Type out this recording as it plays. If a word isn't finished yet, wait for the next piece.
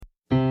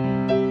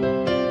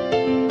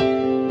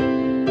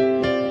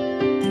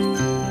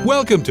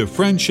Welcome to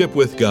Friendship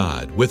with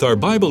God with our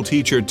Bible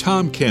teacher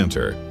Tom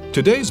Cantor.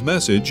 Today's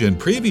message and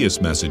previous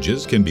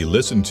messages can be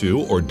listened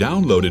to or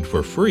downloaded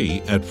for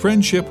free at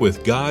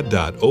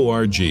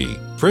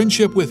friendshipwithgod.org.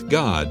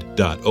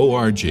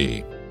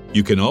 friendshipwithgod.org.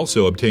 You can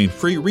also obtain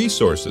free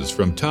resources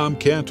from Tom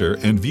Cantor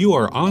and view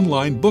our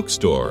online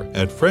bookstore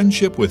at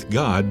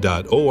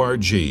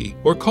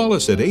friendshipwithgod.org or call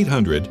us at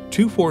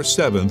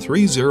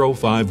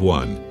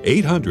 800-247-3051,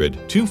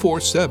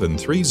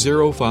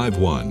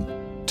 800-247-3051.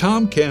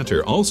 Tom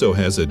Cantor also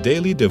has a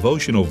daily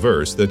devotional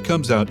verse that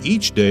comes out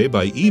each day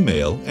by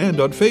email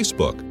and on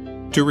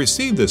Facebook. To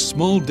receive this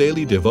small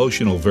daily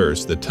devotional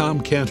verse that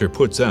Tom Cantor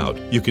puts out,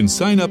 you can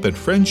sign up at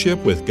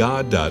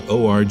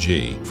friendshipwithgod.org,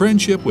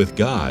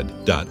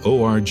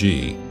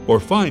 friendshipwithgod.org, or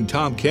find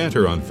Tom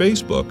Cantor on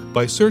Facebook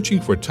by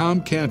searching for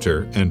Tom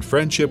Cantor and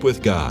Friendship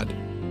with God.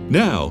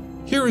 Now,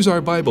 here is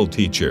our Bible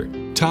teacher,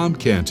 Tom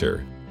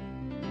Cantor.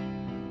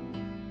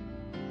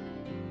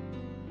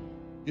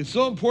 It's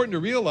so important to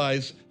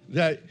realize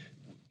that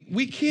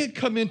we can't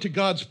come into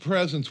God's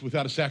presence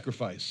without a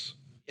sacrifice.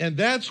 And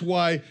that's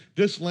why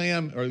this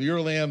lamb, or your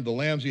lamb, the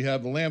lambs you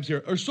have, the lambs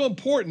here, are so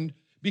important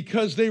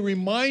because they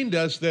remind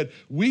us that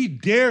we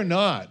dare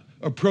not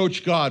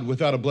approach God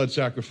without a blood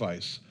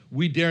sacrifice.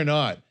 We dare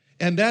not.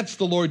 And that's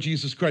the Lord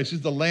Jesus Christ.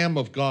 He's the Lamb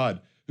of God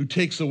who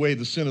takes away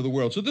the sin of the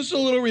world. So this is a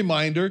little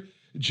reminder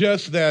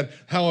just that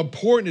how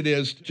important it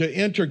is to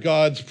enter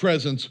God's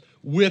presence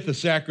with a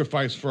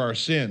sacrifice for our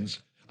sins.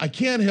 I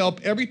can't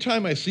help, every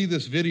time I see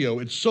this video,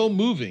 it's so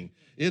moving.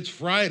 It's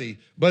Friday,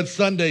 but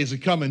Sundays are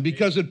coming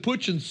because it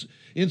puts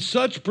in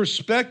such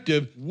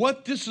perspective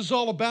what this is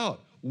all about.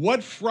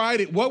 What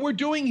we're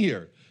doing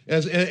here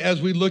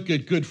as we look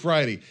at Good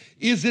Friday.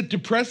 Is it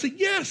depressing?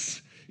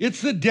 Yes,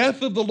 it's the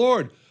death of the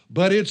Lord,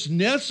 but it's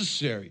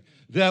necessary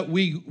that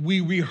we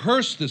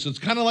rehearse this. It's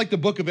kind of like the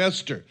book of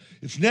Esther.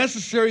 It's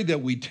necessary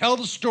that we tell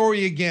the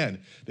story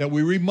again, that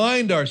we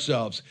remind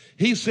ourselves.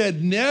 He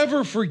said,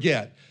 never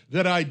forget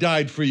that I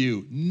died for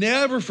you.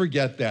 Never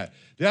forget that.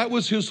 That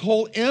was his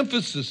whole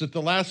emphasis at the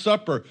Last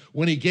Supper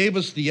when he gave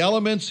us the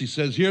elements. He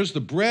says, here's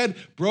the bread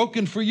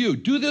broken for you.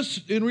 Do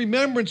this in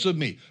remembrance of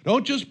me.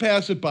 Don't just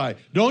pass it by.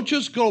 Don't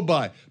just go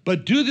by,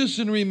 but do this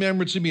in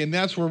remembrance of me. And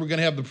that's where we're going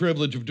to have the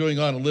privilege of doing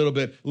on a little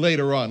bit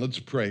later on. Let's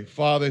pray.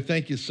 Father,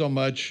 thank you so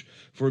much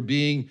for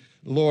being,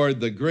 Lord,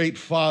 the great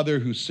Father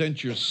who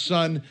sent your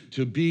Son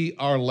to be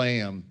our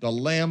Lamb, the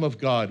Lamb of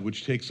God,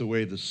 which takes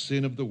away the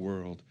sin of the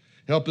world.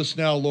 Help us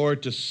now,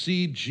 Lord, to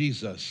see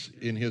Jesus.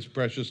 In his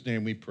precious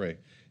name we pray.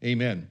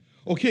 Amen.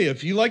 Okay,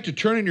 if you like to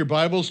turn in your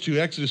Bibles to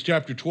Exodus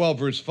chapter 12,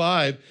 verse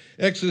 5,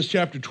 Exodus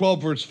chapter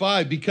 12, verse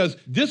 5, because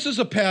this is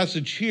a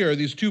passage here,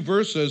 these two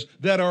verses,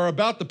 that are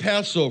about the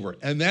Passover.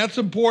 And that's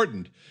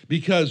important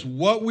because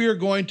what we are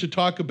going to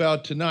talk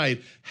about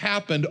tonight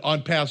happened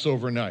on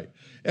Passover night.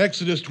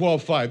 Exodus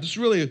 12:5. This is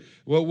really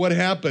what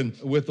happened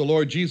with the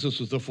Lord Jesus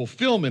was the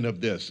fulfillment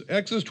of this.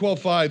 Exodus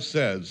 12:5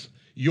 says,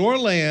 your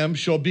lamb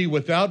shall be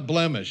without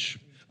blemish.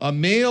 A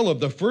male of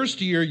the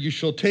first year you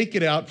shall take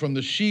it out from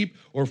the sheep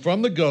or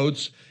from the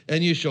goats,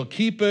 and you shall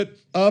keep it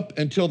up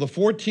until the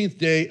 14th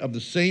day of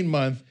the same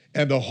month,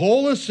 and the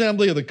whole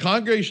assembly of the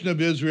congregation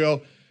of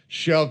Israel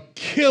shall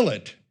kill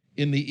it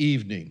in the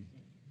evening.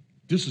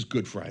 This is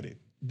Good Friday.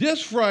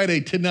 This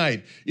Friday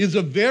tonight is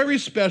a very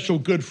special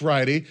Good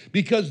Friday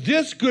because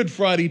this Good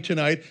Friday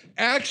tonight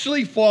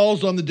actually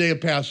falls on the day of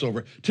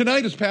Passover.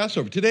 Tonight is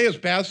Passover. Today is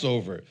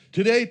Passover.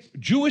 Today,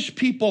 Jewish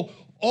people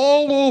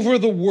all over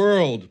the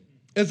world,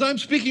 as I'm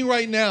speaking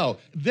right now,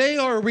 they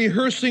are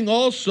rehearsing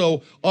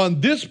also on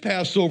this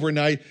Passover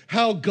night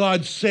how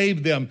God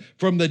saved them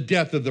from the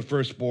death of the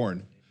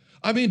firstborn.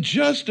 I mean,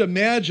 just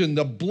imagine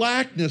the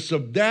blackness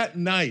of that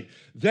night,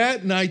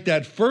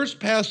 that first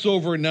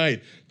Passover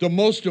night, the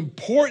most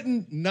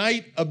important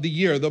night of the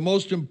year, the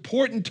most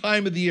important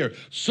time of the year.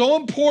 So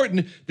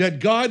important that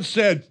God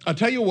said, I'll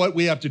tell you what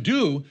we have to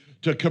do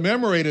to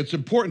commemorate its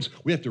importance.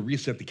 We have to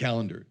reset the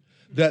calendar.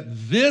 That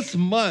this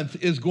month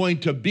is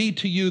going to be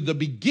to you the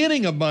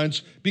beginning of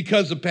months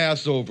because of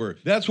Passover.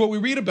 That's what we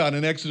read about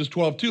in Exodus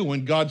 12:2,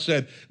 when God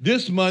said,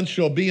 this month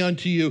shall be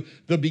unto you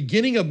the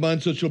beginning of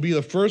months, it shall be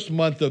the first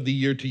month of the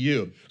year to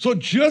you. So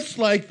just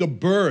like the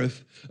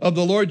birth of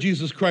the Lord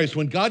Jesus Christ,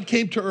 when God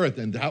came to earth,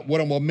 and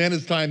what a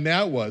momentous time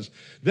that was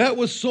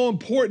so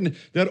important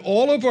that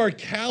all of our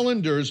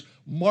calendars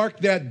mark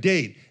that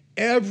date.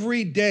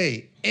 Every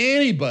day,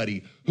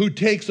 anybody who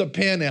takes a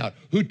pen out,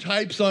 who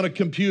types on a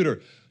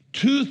computer,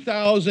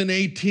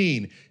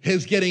 2018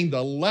 is getting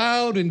the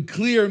loud and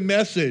clear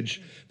message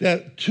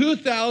that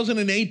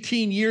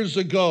 2018 years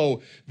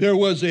ago, there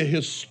was a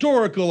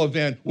historical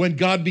event when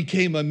God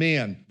became a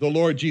man, the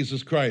Lord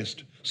Jesus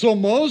Christ. So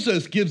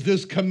Moses gives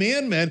this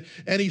commandment,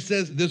 and he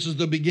says, this is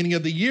the beginning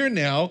of the year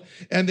now.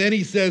 And then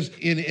he says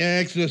in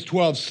Exodus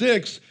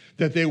 12:6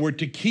 that they were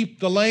to keep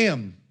the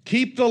lamb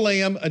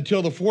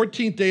until the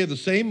 14th day of the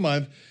same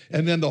month.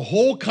 And then the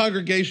whole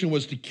congregation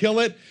was to kill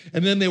it.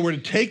 And then they were to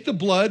take the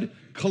blood,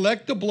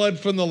 collect the blood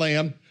from the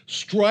lamb,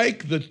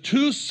 strike the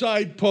two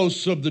side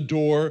posts of the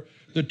door,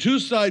 The two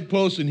side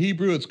posts, in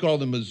Hebrew, it's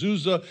called a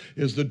mezuzah,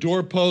 is the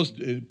doorpost,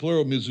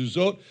 plural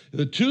mezuzot.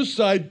 The two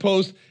side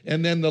posts,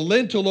 and then the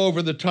lintel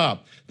over the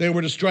top. They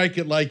were to strike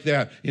it like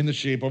that in the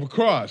shape of a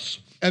cross.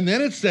 And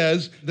then it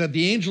says that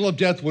the angel of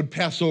death would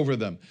pass over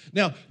them.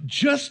 Now,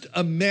 just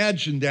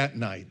imagine that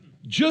night.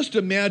 Just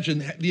imagine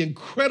the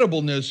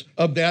incredibleness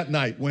of that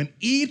night when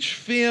each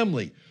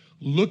family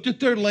looked at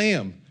their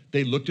lamb.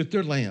 They looked at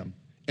their lamb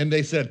and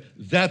they said,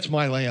 "That's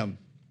my lamb."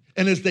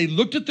 And as they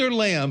looked at their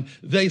lamb,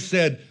 they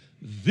said,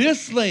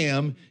 "This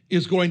lamb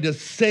is going to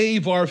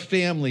save our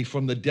family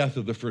from the death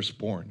of the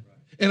firstborn."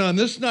 And on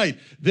this night,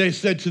 they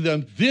said to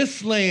them,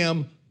 "This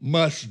lamb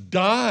must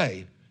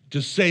die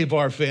to save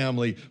our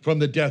family from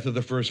the death of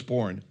the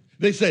firstborn."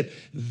 They said,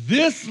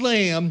 "This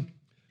lamb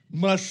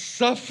must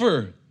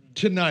suffer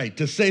tonight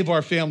to save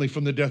our family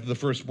from the death of the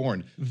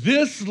firstborn.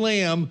 This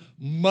lamb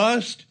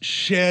must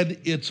shed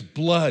its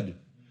blood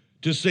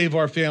to save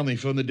our family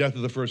from the death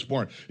of the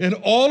firstborn." And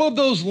all of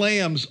those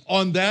lambs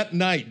on that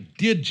night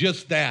did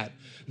just that.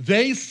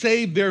 They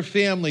saved their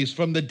families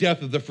from the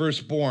death of the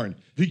firstborn.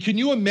 Can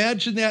you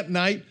imagine that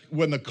night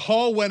when the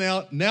call went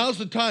out, "Now's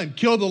the time,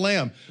 kill the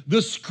lamb"?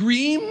 The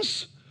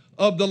screams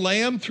of the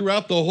lamb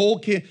throughout the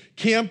whole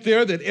camp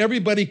there that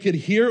everybody could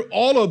hear,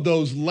 all of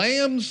those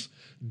lambs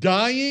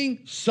dying,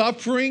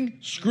 suffering,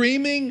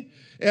 screaming,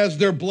 as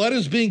their blood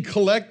is being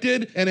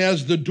collected and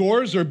as the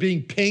doors are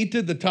being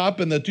painted, the top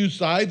and the two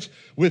sides,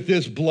 with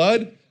this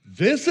blood.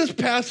 This is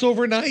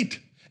Passover night.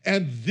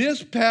 And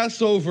this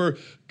Passover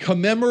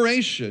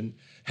commemoration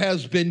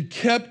has been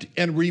kept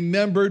and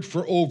remembered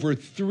for over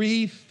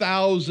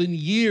 3,000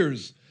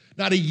 years.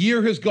 Not a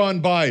year has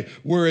gone by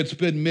where it's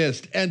been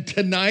missed. And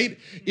tonight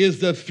is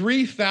the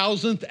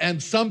 3,000th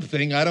and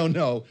something, I don't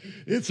know.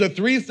 It's the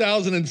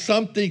 3,000 and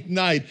something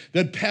night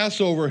that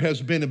Passover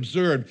has been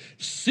observed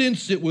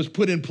since it was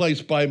put in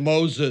place by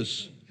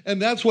Moses.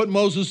 And that's what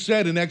Moses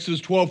said in Exodus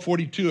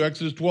 12:42.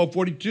 Exodus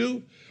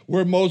 12:42,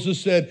 where Moses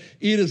said,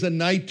 "It is a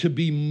night to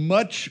be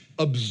much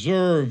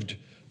observed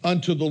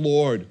unto the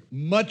Lord."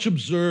 Much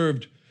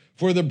observed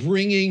for the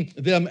bringing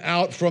them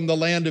out from the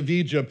land of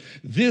Egypt.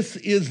 This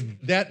is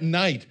that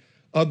night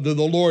of the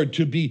Lord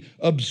to be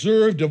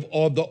observed of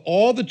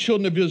all the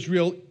children of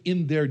Israel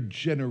in their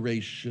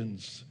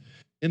generations.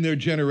 In their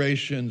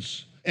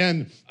generations.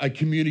 And I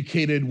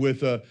communicated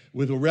with a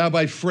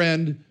rabbi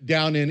friend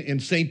down in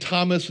St.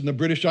 Thomas in the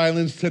British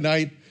Islands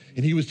tonight.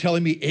 And he was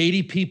telling me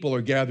 80 people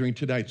are gathering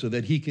tonight so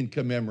that he can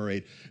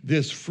commemorate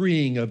this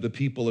freeing of the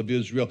people of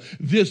Israel,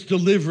 this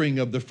delivering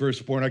of the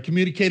firstborn. I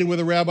communicated with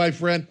a rabbi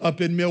friend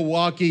up in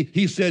Milwaukee.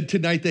 He said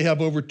tonight they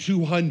have over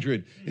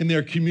 200 in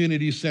their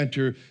community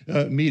center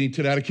meeting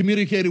tonight. I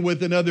communicated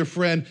with another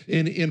friend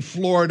in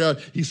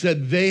Florida. He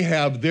said they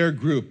have their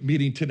group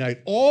meeting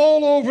tonight.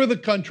 All over the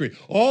country,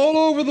 all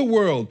over the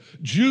world,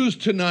 Jews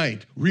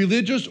tonight,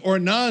 religious or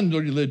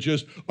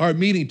non-religious, are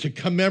meeting to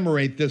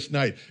commemorate this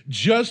night.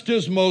 Just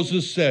as Moses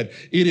said,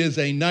 it is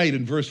a night,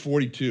 in verse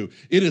 42,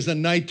 it is a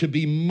night to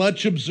be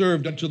much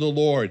observed unto the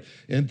Lord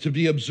and to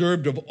be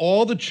observed of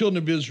all the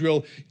children of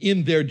Israel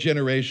in their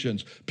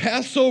generations.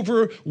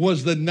 Passover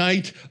was the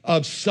night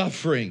of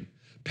suffering.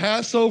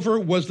 Passover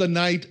was the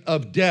night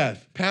of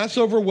death.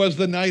 Passover was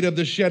the night of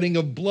the shedding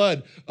of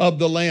blood of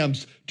the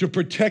lambs to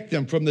protect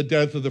them from the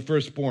death of the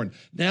firstborn.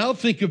 Now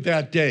think of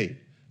that day.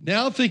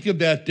 Now think of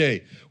that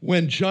day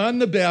when John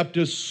the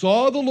Baptist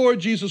saw the Lord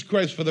Jesus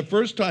Christ for the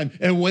first time.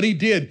 And when he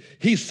did,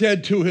 he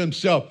said to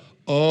himself,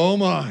 oh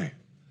my,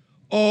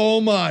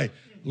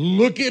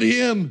 look at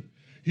him.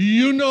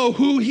 You know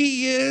who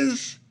he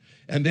is?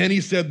 And then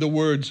he said the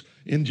words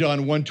in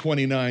John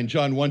 1:29,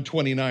 John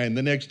 1:29.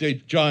 The next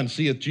day, John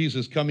seeth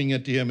Jesus coming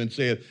into him and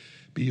saith,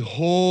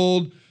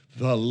 "Behold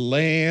the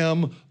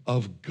Lamb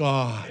of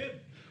God,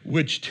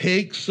 which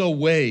takes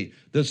away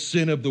the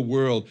sin of the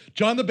world."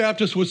 John the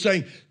Baptist was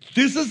saying,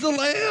 this is the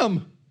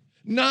Lamb,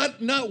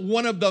 not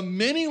one of the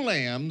many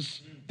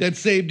lambs that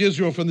saved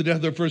Israel from the death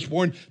of their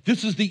firstborn.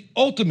 This is the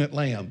ultimate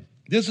Lamb.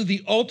 This is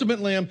the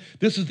ultimate Lamb.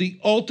 This is the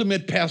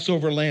ultimate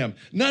Passover Lamb.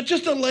 Not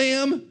just a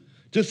lamb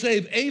to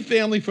save a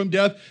family from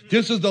death.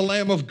 This is the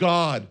Lamb of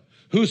God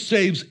who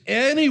saves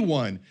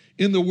anyone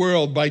in the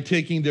world by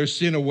taking their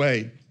sin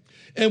away.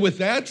 And with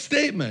that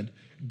statement,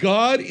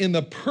 God, in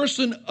the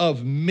person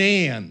of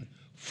man,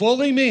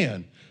 fully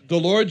man, the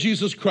Lord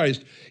Jesus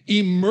Christ,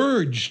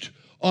 emerged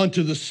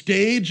onto the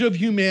stage of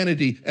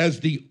humanity as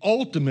the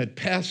ultimate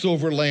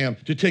Passover lamb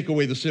to take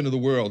away the sin of the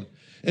world.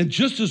 And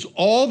just as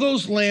all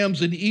those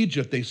lambs in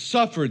Egypt, they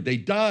suffered, they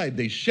died,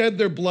 they shed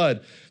their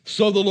blood,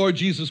 so the Lord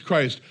Jesus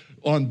Christ,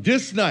 on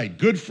this night,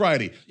 Good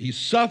Friday, he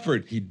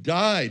suffered, he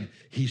died,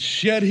 he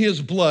shed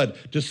his blood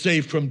to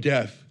save from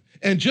death.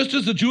 And just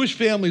as the Jewish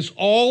families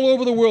all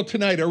over the world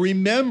tonight are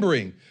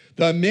remembering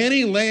the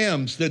many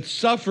lambs that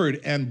suffered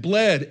and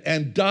bled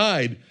and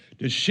died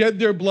to shed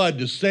their blood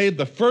to save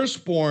the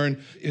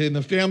firstborn in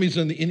the families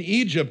in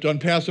Egypt on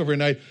Passover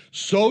night,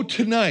 so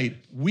tonight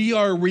we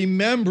are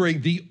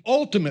remembering the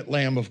ultimate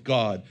Lamb of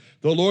God,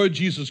 the Lord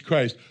Jesus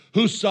Christ,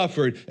 who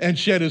suffered and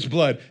shed his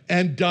blood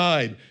and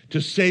died to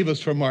save us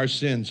from our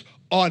sins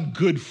on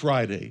Good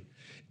Friday.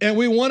 And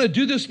we want to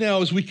do this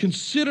now as we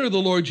consider the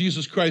Lord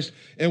Jesus Christ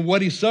and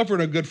what he suffered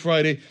on Good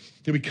Friday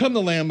to become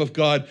the Lamb of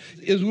God,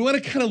 is we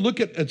want to kind of look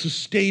at the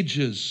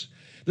stages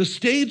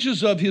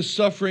of his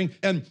suffering.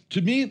 And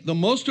to me, the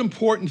most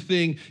important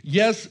thing,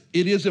 yes,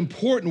 it is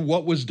important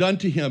what was done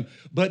to him,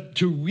 but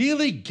to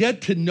really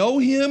get to know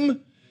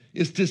him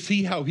is to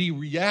see how he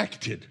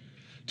reacted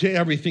to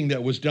everything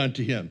that was done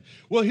to him.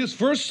 Well, his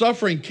first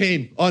suffering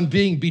came on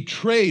being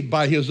betrayed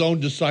by his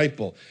own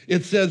disciple.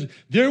 It says,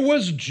 there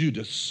was a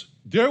Judas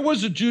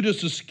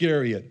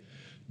Iscariot.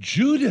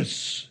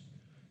 Judas,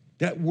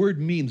 that word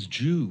means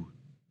Jew.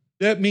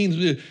 That means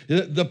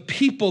the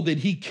people that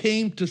he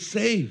came to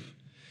save.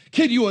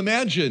 Can you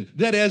imagine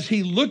that as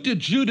he looked at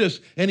Judas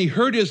and he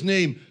heard his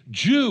name,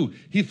 Jew,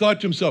 he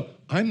thought to himself,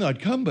 I'm not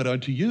come but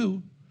unto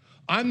you.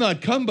 I'm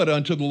not come but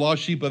unto the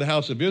lost sheep of the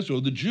house of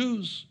Israel, the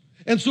Jews.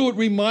 And so it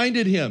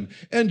reminded him.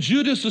 And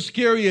Judas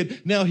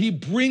Iscariot, now he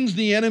brings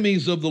the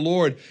enemies of the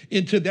Lord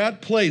into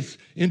that place,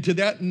 into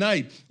that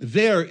night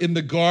there in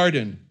the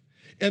garden.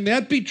 And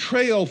that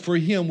betrayal for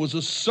him was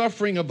a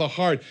suffering of the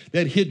heart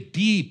that hit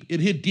deep.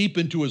 It hit deep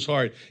into his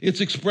heart. It's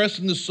expressed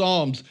in the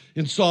Psalms,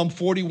 in Psalm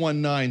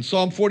 41:9.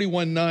 Psalm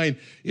 41:9,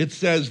 it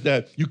says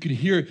that you can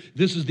hear,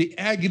 this is the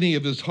agony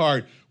of his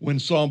heart when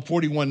Psalm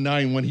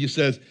 41:9, when he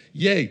says,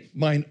 yea,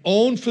 mine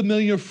own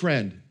familiar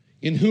friend,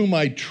 in whom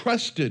I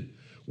trusted,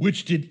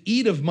 which did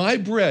eat of my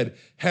bread,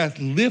 hath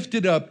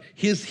lifted up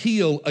his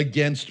heel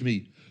against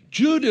me.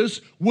 Judas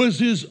was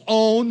his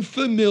own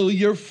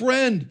familiar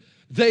friend.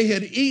 They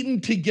had eaten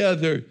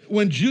together.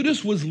 When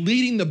Judas was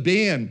leading the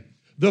band,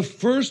 the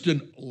first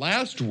and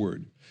last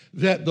word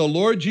that the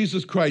Lord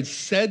Jesus Christ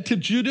said to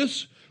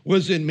Judas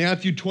was in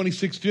Matthew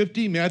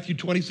 26:50. Matthew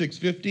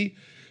 26:50,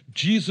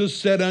 Jesus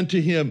said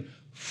unto him,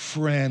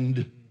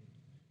 friend.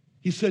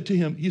 He said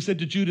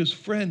to Judas,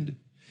 friend.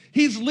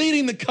 He's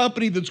leading the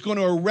company that's going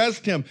to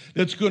arrest him,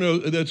 that's going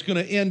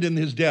to end in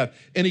his death.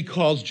 And he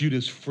calls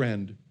Judas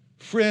friend.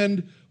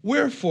 Friend,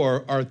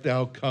 wherefore art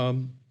thou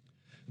come?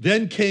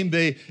 Then came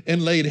they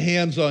and laid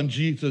hands on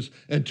Jesus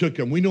and took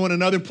him. We know in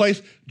another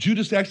place,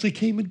 Judas actually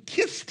came and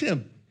kissed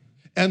him.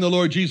 And the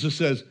Lord Jesus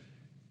says,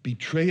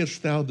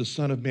 betrayest thou the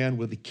Son of Man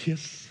with a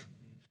kiss?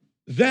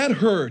 That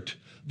hurt.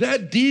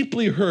 That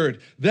deeply hurt.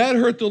 That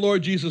hurt the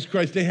Lord Jesus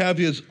Christ to have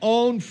his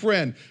own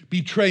friend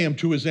betray him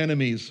to his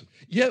enemies.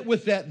 Yet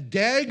with that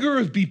dagger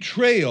of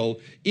betrayal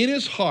in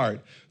his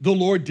heart, the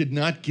Lord did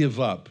not give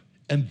up.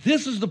 And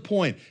this is the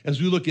point, as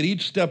we look at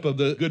each step of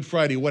the Good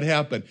Friday, what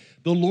happened?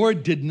 The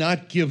Lord did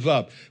not give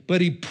up,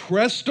 but he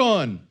pressed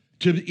on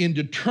in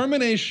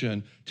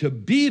determination to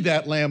be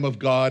that Lamb of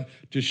God,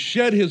 to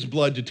shed his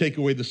blood to take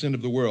away the sin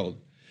of the world.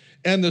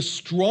 And the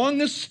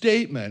strongest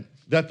statement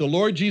that the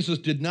Lord Jesus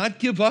did not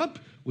give up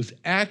was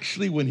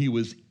actually when he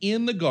was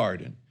in the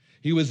garden.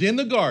 He was in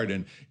the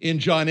garden in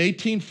John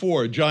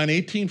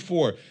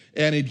 18:4,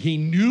 and he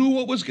knew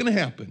what was going to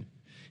happen.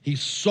 He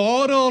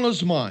saw it on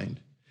his mind.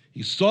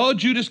 He saw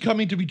Judas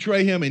coming to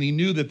betray him, and he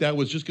knew that that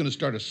was just going to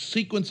start a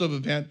sequence of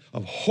events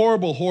of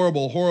horrible,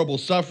 horrible, horrible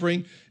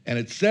suffering. And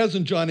it says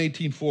in John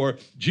 18:4,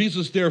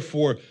 Jesus,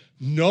 therefore,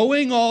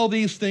 knowing all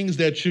these things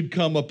that should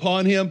come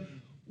upon him,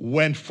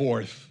 went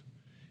forth.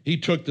 He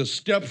took the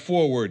step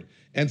forward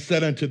and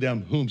said unto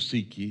them, whom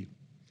seek ye?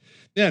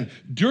 Then,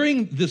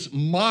 during this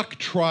mock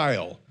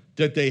trial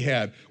that they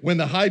had, when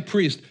the high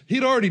priest,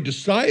 he'd already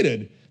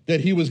decided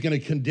that he was going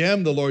to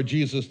condemn the Lord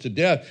Jesus to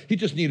death. He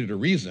just needed a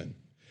reason.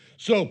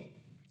 So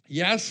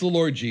he asked the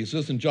Lord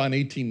Jesus in John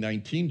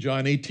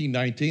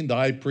 18:19, the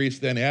high priest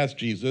then asked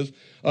Jesus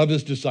of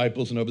his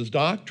disciples and of his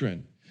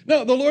doctrine.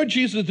 Now, the Lord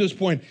Jesus at this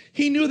point,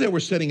 he knew they were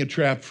setting a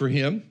trap for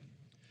him.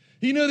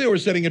 He knew they were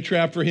setting a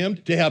trap for him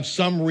to have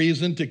some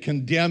reason to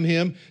condemn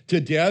him to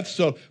death.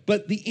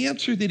 But the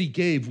answer that he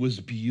gave was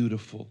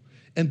beautiful.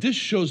 And this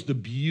shows the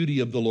beauty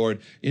of the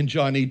Lord in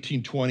John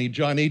 18:20.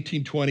 John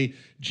 18:20,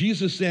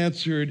 Jesus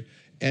answered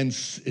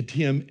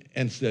him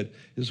and said,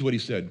 this is what he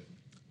said,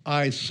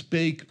 I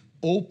spake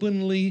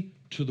openly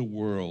to the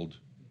world.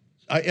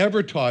 I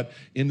ever taught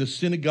in the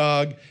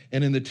synagogue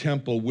and in the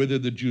temple whither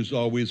the Jews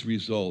always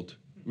resort.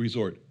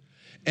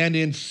 And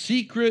in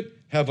secret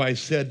have I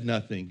said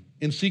nothing.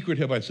 In secret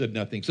have I said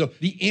nothing. So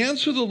the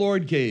answer the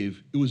Lord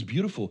gave, it was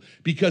beautiful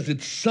because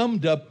it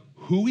summed up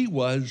who he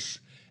was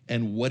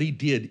and what he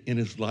did in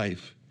his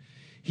life.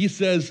 He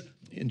says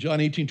in John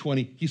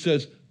 18:20, he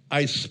says,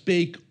 I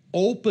spake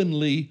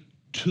openly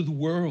to the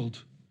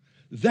world.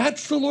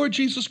 That's the Lord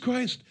Jesus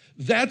Christ.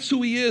 That's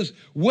who he is.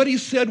 What he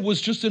said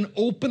was just an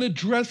open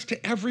address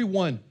to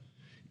everyone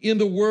in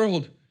the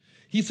world.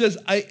 He says,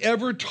 I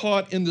ever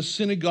taught in the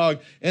synagogue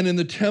and in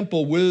the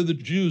temple whither the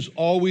Jews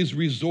always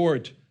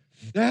resort.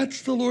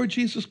 That's the Lord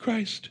Jesus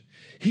Christ.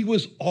 He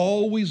was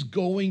always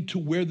going to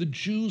where the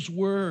Jews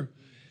were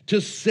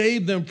to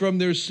save them from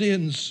their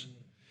sins.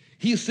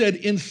 He said,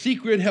 in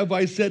secret have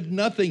I said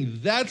nothing.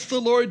 That's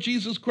the Lord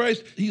Jesus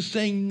Christ. He's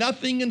saying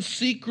nothing in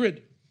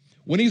secret.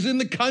 When he's in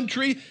the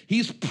country,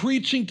 he's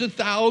preaching to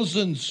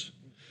thousands.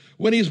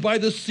 When he's by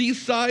the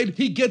seaside,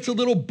 he gets a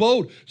little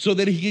boat so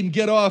that he can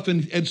get off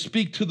and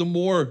speak to the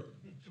more.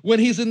 When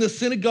he's in the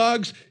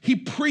synagogues, he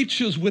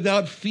preaches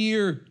without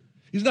fear.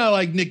 He's not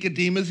like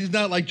Nicodemus. He's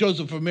not like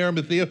Joseph of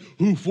Arimathea,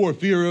 who for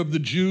fear of the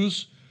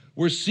Jews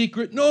were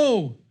secret.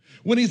 No.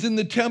 When he's in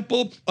the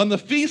temple on the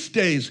feast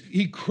days,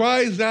 he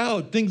cries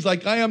out things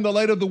like, I am the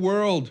light of the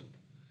world.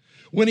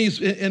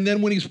 And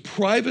then when he's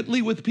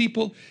privately with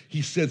people,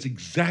 he says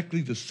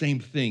exactly the same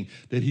thing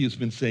that he has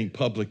been saying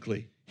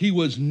publicly. He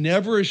was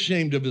never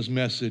ashamed of his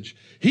message.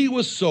 He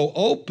was so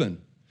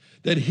open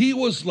that he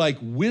was like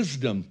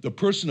wisdom, the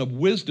person of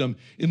wisdom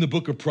in the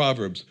book of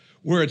Proverbs,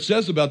 where it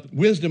says about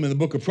wisdom in the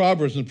book of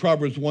Proverbs, in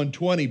Proverbs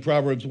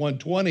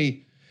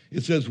 120,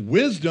 it says,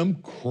 wisdom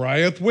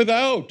crieth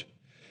without.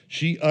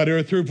 She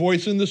uttereth her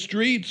voice in the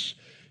streets.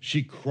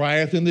 She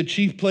crieth in the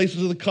chief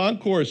places of the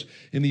concourse,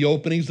 in the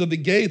openings of the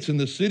gates, in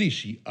the city.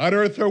 She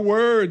uttereth her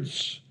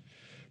words.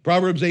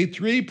 Proverbs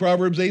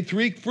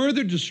 8:3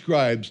 further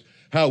describes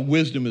how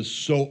wisdom is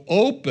so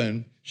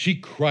open, she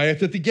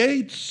crieth at the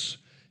gates,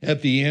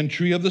 at the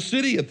entry of the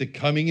city, at the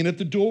coming in at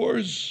the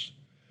doors.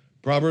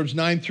 Proverbs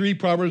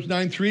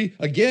 9:3,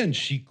 again,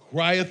 she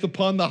crieth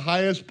upon the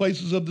highest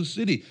places of the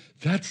city.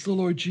 That's the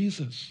Lord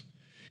Jesus.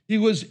 He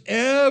was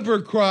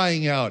ever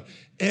crying out,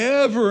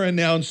 ever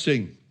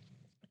announcing,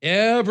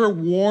 ever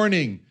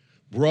warning.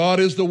 Broad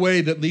is the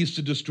way that leads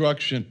to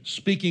destruction,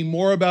 speaking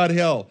more about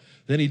hell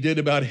than he did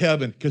about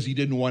heaven, because he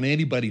didn't want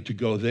anybody to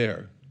go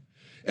there.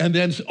 And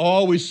then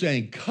always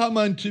saying, come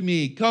unto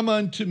me, come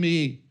unto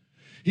me.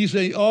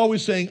 He's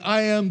always saying,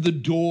 I am the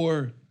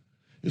door.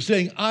 He's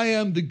saying, I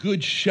am the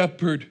good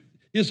shepherd.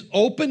 His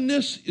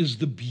openness is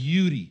the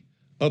beauty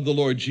of the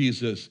Lord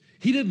Jesus.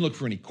 He didn't look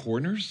for any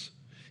corners.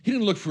 He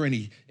didn't look for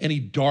any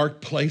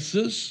dark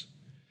places.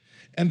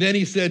 And then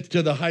he said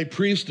to the high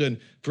priest, and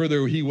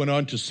further he went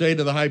on to say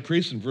to the high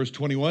priest in verse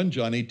 21,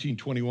 John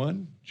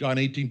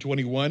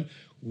 18:21,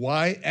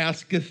 why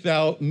askest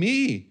thou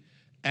me?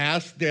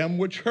 Ask them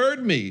which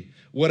heard me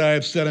what I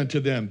have said unto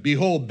them.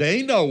 Behold,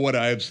 they know what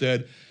I have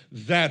said.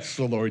 That's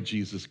the Lord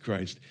Jesus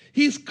Christ.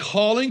 He's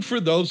calling for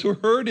those who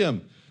heard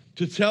him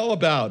to tell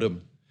about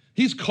him.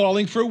 He's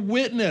calling for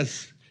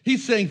witness.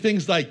 He's saying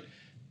things like,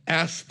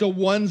 ask the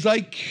ones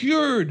I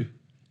cured.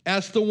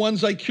 Ask the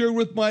ones I cured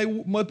with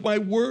my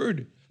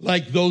word.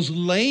 Like those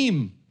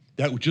lame,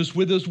 that just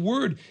with his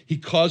word, he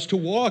caused to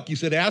walk. He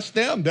said, ask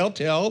them, they'll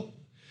tell.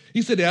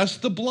 He said,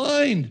 ask the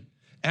blind.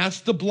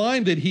 Ask the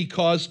blind that he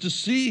caused to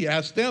see.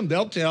 Ask them,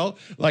 they'll tell,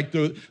 like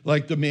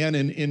the man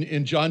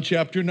in John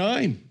chapter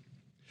 9.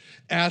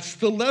 Ask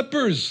the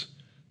lepers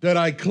that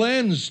I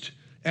cleansed.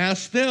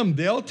 Ask them,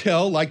 they'll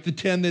tell, like the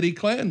 10 that he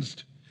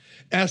cleansed.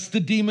 Ask the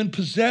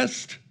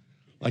demon-possessed,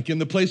 like in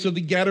the place of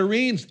the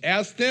Gadarenes.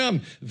 Ask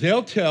them,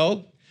 they'll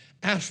tell.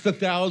 Ask the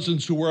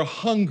thousands who were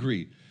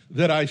hungry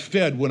that I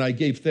fed when I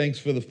gave thanks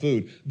for the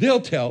food.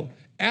 They'll tell.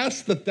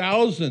 Ask the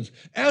thousands.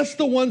 Ask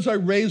the ones I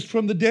raised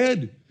from the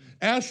dead.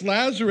 Ask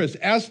Lazarus.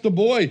 Ask the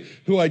boy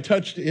who I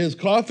touched his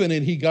coffin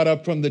and he got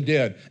up from the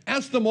dead.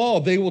 Ask them all.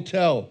 They will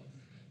tell.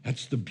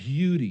 That's the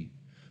beauty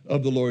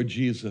of the Lord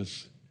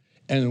Jesus.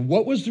 And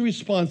what was the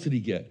response that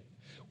he get?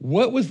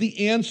 What was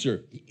the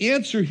answer? The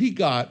answer he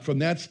got from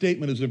that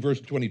statement is in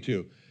verse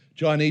 22.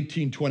 John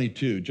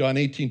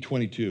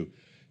 18:22.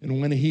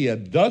 And when he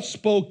had thus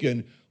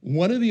spoken,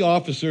 one of the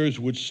officers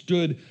which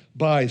stood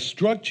by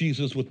struck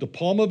Jesus with the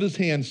palm of his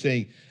hand,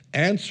 saying,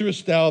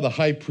 answerest thou the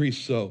high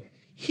priest so?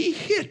 He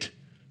hit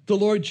the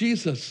Lord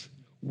Jesus.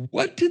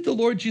 What did the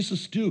Lord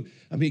Jesus do?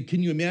 I mean,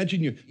 can you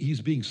imagine? He's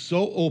being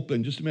so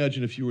open. Just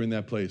imagine if you were in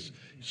that place.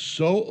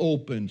 So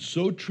open,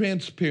 so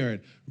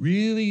transparent,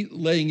 really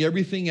laying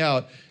everything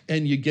out,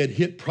 and you get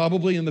hit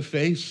probably in the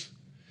face.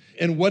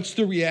 And what's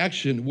the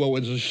reaction? Well,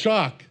 it was a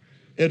shock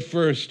at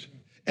first.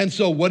 And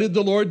so what did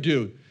the Lord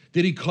do?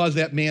 Did he cause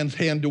that man's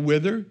hand to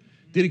wither?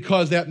 Did he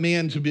cause that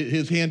man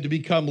his hand to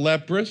become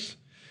leprous?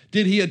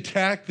 Did he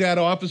attack that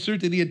officer?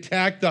 Did he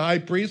attack the high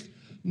priest?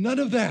 None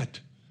of that.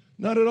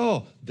 Not at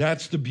all.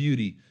 That's the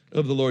beauty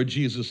of the Lord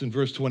Jesus in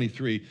verse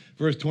 23.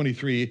 Verse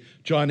 23,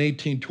 John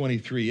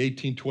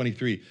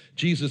 18:23.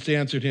 Jesus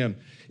answered him,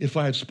 if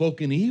I have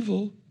spoken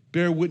evil,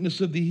 bear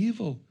witness of the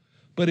evil.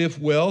 But if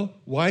well,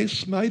 why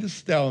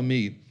smitest thou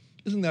me?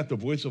 Isn't that the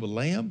voice of a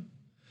lamb?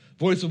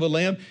 Voice of a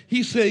lamb.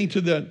 He's saying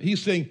to them,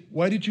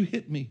 why did you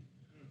hit me?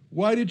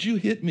 Why did you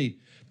hit me?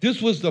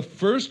 This was the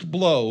first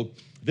blow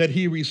that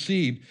he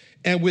received.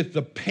 And with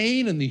the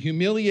pain and the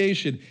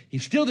humiliation, he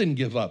still didn't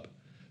give up,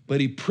 but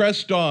he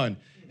pressed on.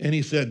 And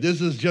he said,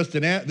 this is just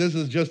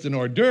an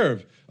hors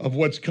d'oeuvre of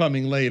what's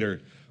coming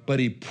later. But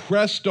he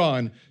pressed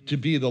on to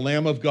be the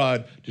Lamb of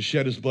God, to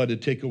shed his blood to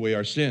take away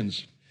our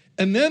sins.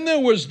 And then there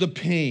was the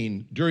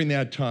pain during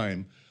that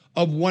time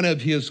of one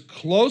of his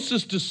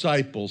closest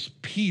disciples,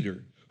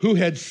 Peter, who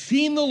had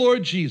seen the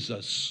Lord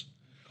Jesus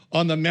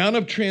on the Mount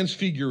of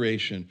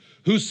Transfiguration,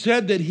 who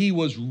said that he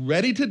was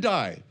ready to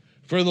die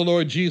for the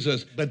Lord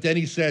Jesus. But then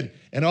he said,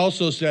 and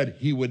also said,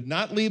 he would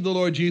not leave the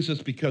Lord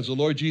Jesus because the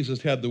Lord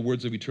Jesus had the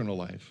words of eternal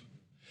life.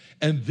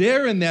 And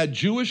there in that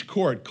Jewish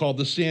court called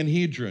the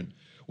Sanhedrin,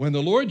 when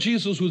the Lord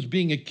Jesus was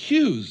being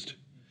accused,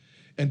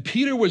 and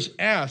Peter was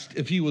asked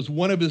if he was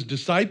one of his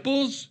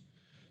disciples,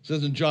 it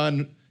says in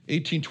John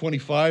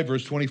 1825,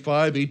 verse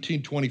 25,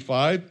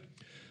 1825.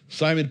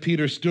 Simon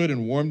Peter stood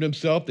and warmed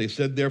himself. They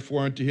said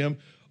therefore unto him,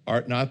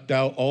 art not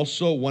thou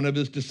also one of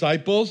his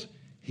disciples?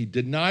 He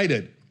denied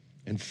it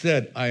and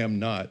said, I am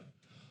not.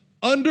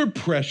 Under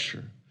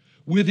pressure,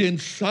 within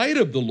sight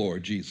of the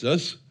Lord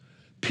Jesus,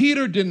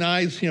 Peter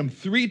denies him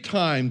 3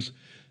 times,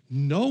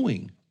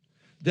 knowing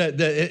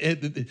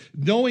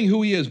knowing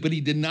who he is, but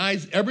he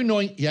denies ever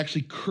knowing. He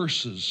actually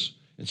curses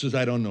and says,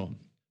 I don't know him.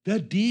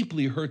 That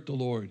deeply hurt the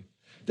Lord.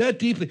 That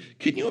deeply.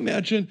 Can you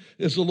imagine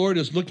as the Lord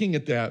is looking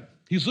at that?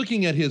 He's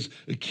looking at his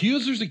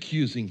accusers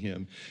accusing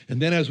him.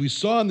 And then as we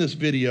saw in this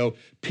video,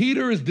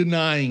 Peter is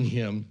denying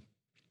him.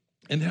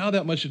 And how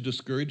that must have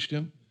discouraged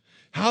him.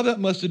 How that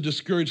must have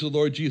discouraged the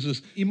Lord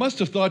Jesus. He must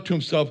have thought to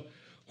himself,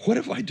 what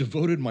have I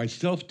devoted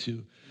myself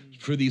to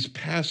for these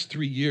past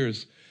 3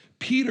 years?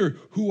 Peter,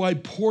 who I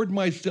poured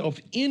myself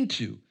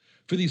into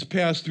for these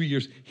past 3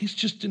 years, he's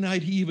just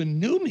denied he even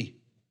knew me.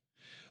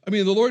 I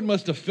mean, the Lord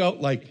must have felt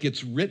like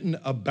it's written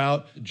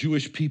about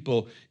Jewish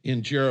people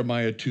in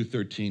Jeremiah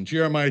 2:13.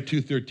 Jeremiah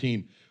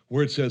 2:13,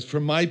 where it says, for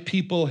my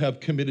people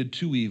have committed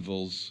 2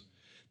 evils.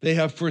 They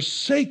have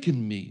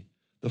forsaken me,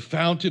 the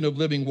fountain of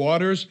living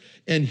waters,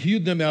 and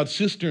hewed them out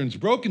cisterns,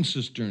 broken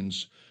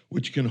cisterns,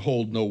 which can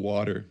hold no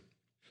water.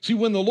 See,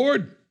 when the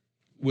Lord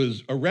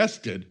was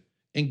arrested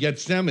in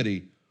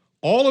Gethsemane,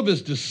 all of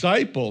his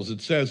disciples,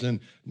 it says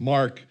in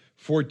Mark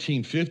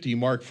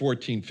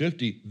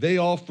 14:50, they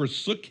all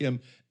forsook him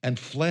and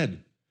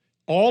fled.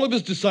 All of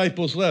his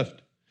disciples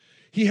left.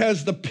 He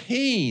has the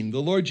pain,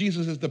 the Lord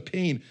Jesus has the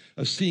pain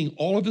of seeing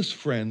all of his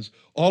friends,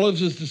 all of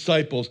his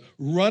disciples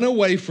run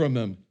away from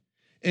him,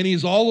 and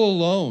he's all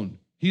alone.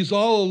 He's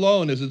all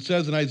alone, as it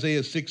says in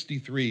Isaiah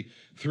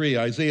 63:3.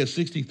 Isaiah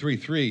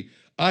 63:3,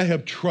 I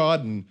have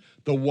trodden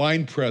the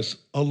winepress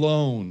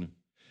alone,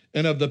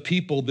 and of the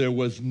people there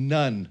was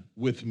none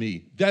with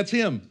me. That's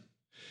him.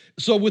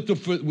 So with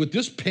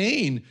this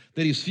pain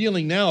that he's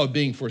feeling now of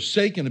being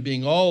forsaken and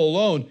being all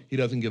alone, he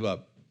doesn't give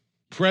up.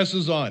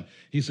 Presses on.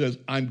 He says,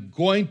 I'm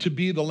going to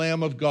be the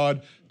Lamb of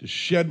God to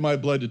shed my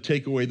blood to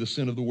take away the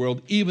sin of the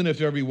world, even if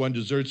everyone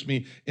deserts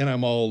me and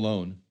I'm all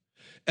alone.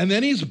 And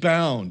then he's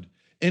bound.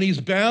 And he's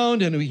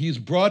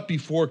brought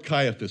before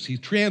Caiaphas. He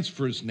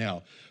transfers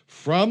now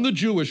from the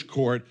Jewish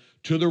court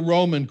to the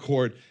Roman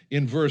court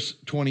in verse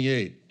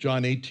 28,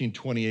 John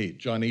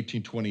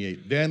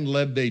 18:28. Then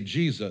led they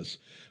Jesus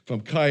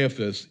from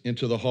Caiaphas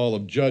into the hall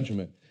of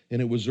judgment,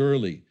 and it was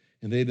early,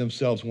 and they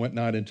themselves went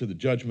not into the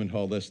judgment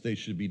hall, lest they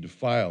should be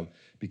defiled,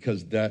 so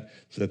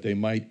that they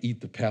might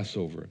eat the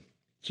Passover.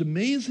 It's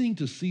amazing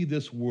to see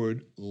this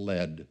word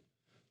led.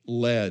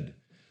 Led.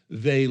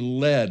 They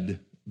led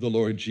the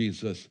Lord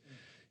Jesus.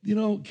 You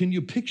know, can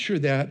you picture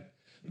that?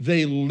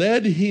 They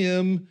led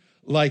him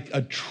like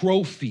a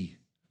trophy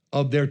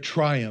of their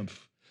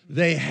triumph.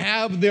 They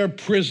have their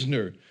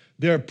prisoner,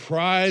 their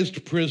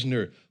prized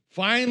prisoner.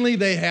 Finally,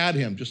 they had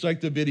him, just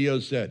like the video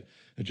said,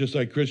 and just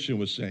like Christian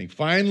was saying.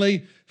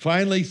 Finally,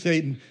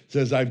 Satan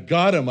says, I've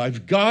got him.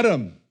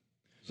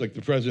 It's like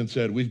the president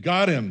said, we've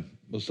got him,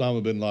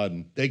 Osama bin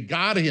Laden. They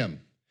got him.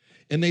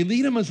 And they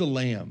lead him as a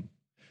lamb.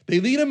 They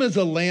lead him as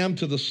a lamb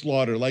to the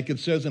slaughter, like it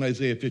says in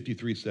Isaiah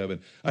 53:7.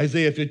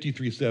 Isaiah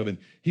 53:7,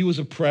 he was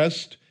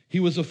oppressed,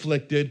 he was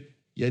afflicted,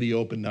 yet he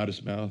opened not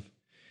his mouth.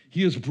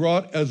 He is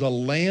brought as a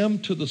lamb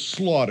to the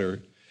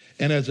slaughter,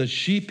 and as a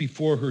sheep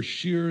before her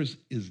shearers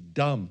is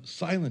dumb,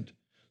 silent,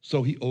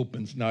 so he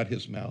opens not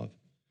his mouth.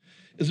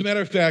 As a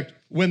matter of fact,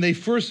 when they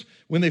first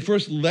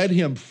led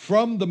him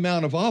from the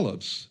Mount of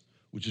Olives,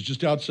 which is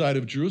just outside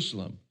of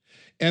Jerusalem,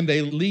 and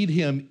they lead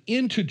him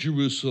into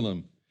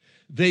Jerusalem,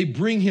 they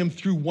bring him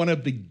through one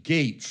of the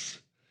gates.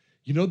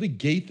 You know the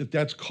gate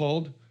that's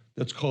called?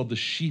 That's called the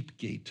sheep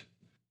gate,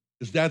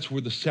 because that's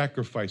where the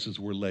sacrifices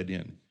were led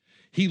in.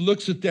 He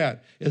looks at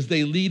that as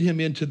they lead him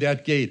into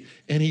that gate,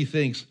 and he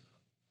thinks,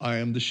 I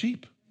am the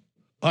sheep.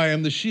 I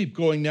am the sheep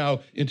going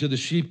now into the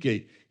sheep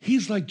gate.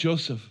 He's like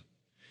Joseph.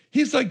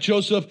 He's like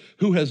Joseph,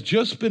 who has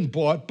just been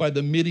bought by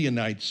the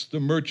Midianites, the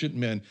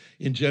merchantmen,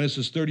 in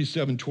Genesis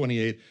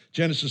 37:28.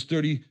 Genesis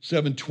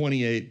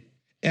 37:28.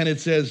 And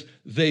it says,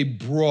 they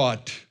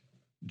brought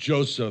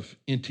Joseph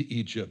into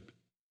Egypt.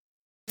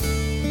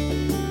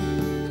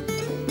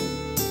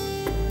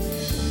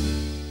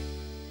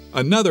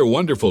 Another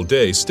wonderful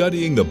day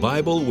studying the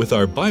Bible with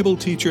our Bible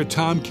teacher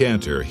Tom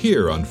Cantor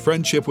here on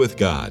Friendship with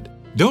God.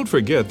 Don't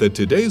forget that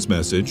today's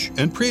message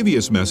and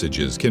previous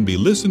messages can be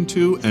listened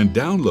to and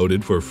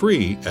downloaded for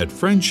free at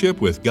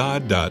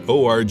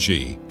friendshipwithgod.org.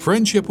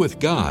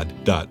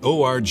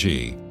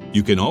 friendshipwithgod.org.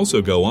 You can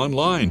also go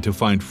online to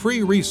find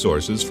free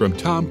resources from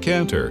Tom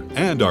Cantor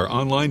and our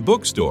online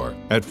bookstore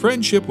at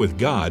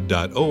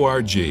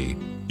friendshipwithgod.org.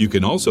 You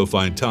can also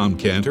find Tom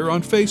Cantor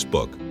on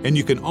Facebook, and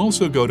you can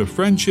also go to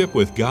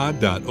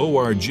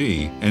friendshipwithgod.org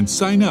and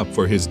sign up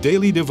for his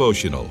daily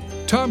devotional.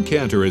 Tom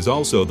Cantor is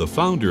also the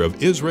founder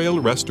of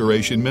Israel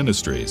Restoration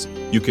Ministries.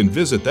 You can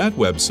visit that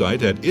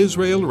website at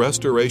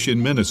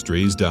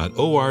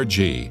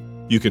israelrestorationministries.org.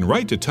 You can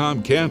write to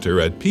Tom Cantor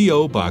at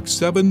P.O. Box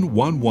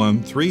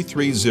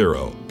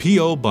 711330,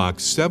 P.O.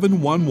 Box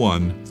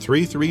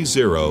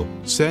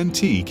 711330,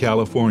 Santee,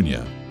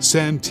 California.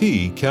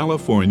 Santee,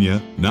 California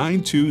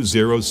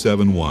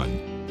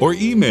 92071. Or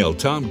email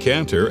Tom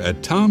Cantor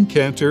at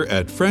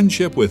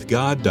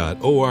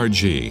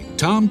tomcantor@friendshipwithgod.org.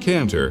 Tom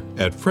Cantor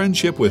at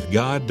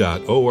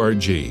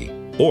friendshipwithgod.org.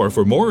 Or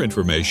for more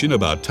information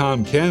about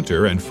Tom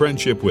Cantor and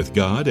Friendship with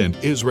God and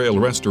Israel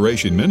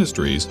Restoration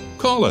Ministries,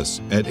 call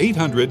us at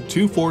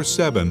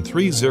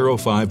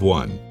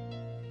 800-247-3051.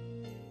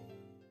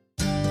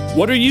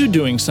 What are you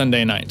doing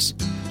Sunday nights?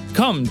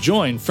 Come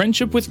join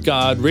Friendship with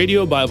God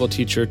radio Bible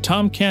teacher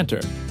Tom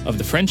Cantor of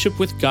the Friendship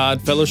with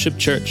God Fellowship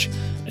Church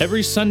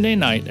every Sunday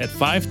night at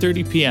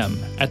 5:30 p.m.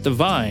 at The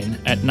Vine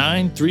at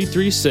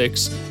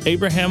 9336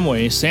 Abraham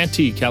Way,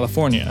 Santee,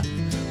 California.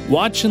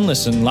 Watch and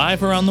listen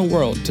live around the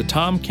world to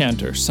Tom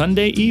Cantor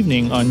Sunday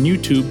evening on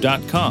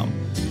YouTube.com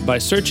by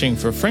searching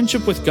for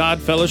Friendship with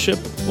God Fellowship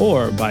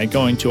or by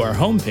going to our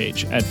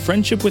homepage at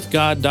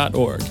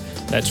friendshipwithgod.org.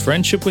 That's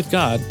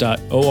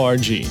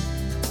friendshipwithgod.org.